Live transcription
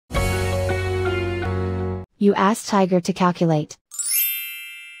You ask Tiger to calculate.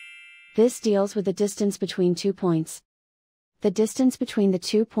 This deals with the distance between 2 points. The distance between the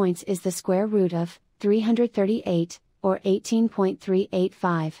 2 points is the square root of 338, or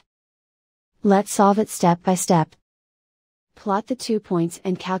 18.385. Let's solve it step by step. Plot the 2 points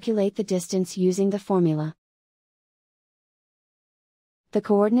and calculate the distance using the formula. The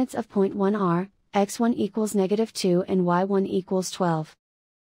coordinates of point 1 are, x1 equals -2 and y1 equals 12.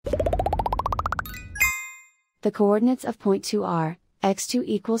 The coordinates of point 2 are, x2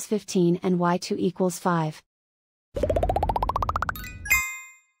 equals 15 and y2 equals 5.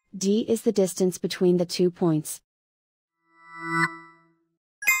 D is the distance between the 2 points.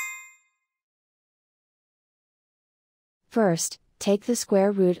 First, take the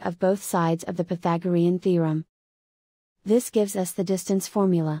square root of both sides of the Pythagorean theorem. This gives us the distance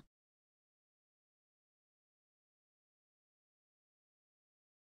formula.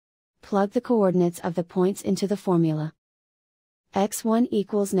 Plug the coordinates of the points into the formula. x1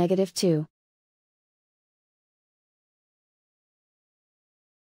 equals -2.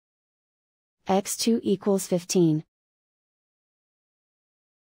 x2 equals 15.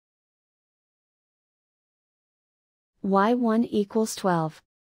 y1 equals 12.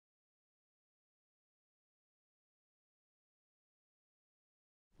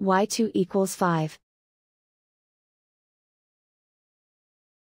 y2 equals 5.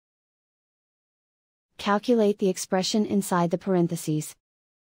 Calculate the expression inside the parentheses.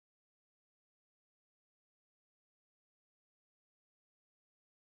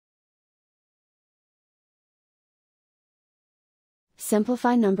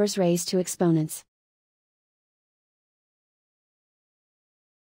 Simplify numbers raised to exponents.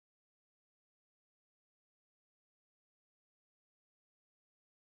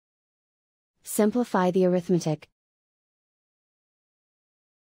 Simplify the arithmetic.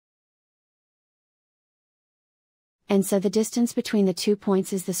 And so the distance between the 2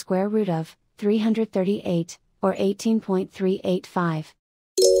 points is the square root of 338, or 18.385.